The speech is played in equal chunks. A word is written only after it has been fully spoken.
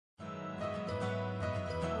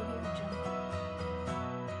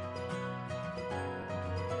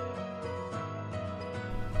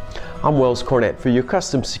I'm Wells Cornett for your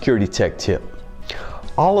Custom Security Tech Tip.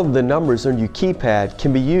 All of the numbers on your keypad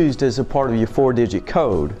can be used as a part of your 4-digit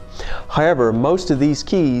code. However, most of these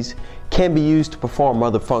keys can be used to perform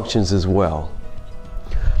other functions as well.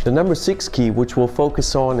 The number 6 key, which we'll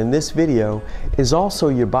focus on in this video, is also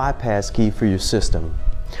your bypass key for your system.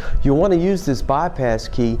 You'll want to use this bypass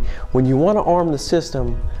key when you want to arm the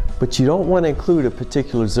system, but you don't want to include a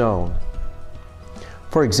particular zone.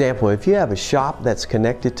 For example, if you have a shop that's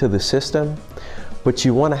connected to the system, but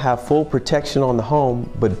you want to have full protection on the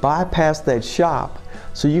home, but bypass that shop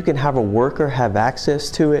so you can have a worker have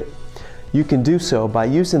access to it, you can do so by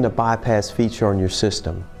using the bypass feature on your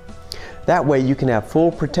system. That way you can have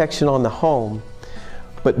full protection on the home,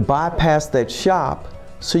 but bypass that shop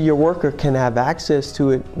so your worker can have access to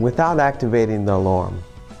it without activating the alarm.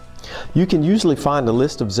 You can usually find a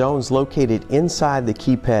list of zones located inside the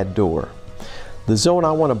keypad door. The zone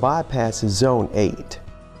I want to bypass is zone 8.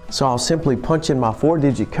 So I'll simply punch in my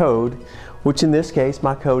 4-digit code, which in this case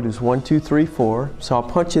my code is 1234. So I'll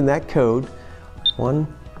punch in that code,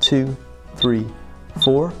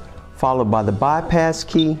 1234, followed by the bypass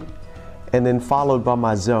key, and then followed by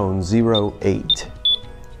my zone 08.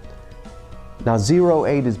 Now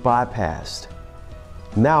 08 is bypassed.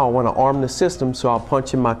 Now I want to arm the system, so I'll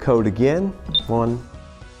punch in my code again,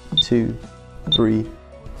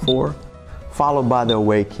 1234, followed by the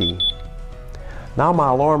away key. Now my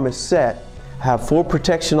alarm is set, I have full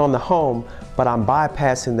protection on the home, but I'm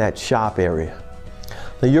bypassing that shop area.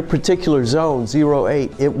 Now your particular zone,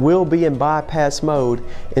 08, it will be in bypass mode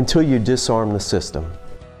until you disarm the system.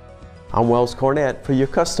 I'm Wells Cornett for your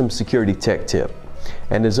Custom Security Tech Tip.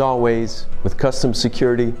 And as always, with custom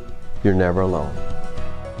security, you're never alone.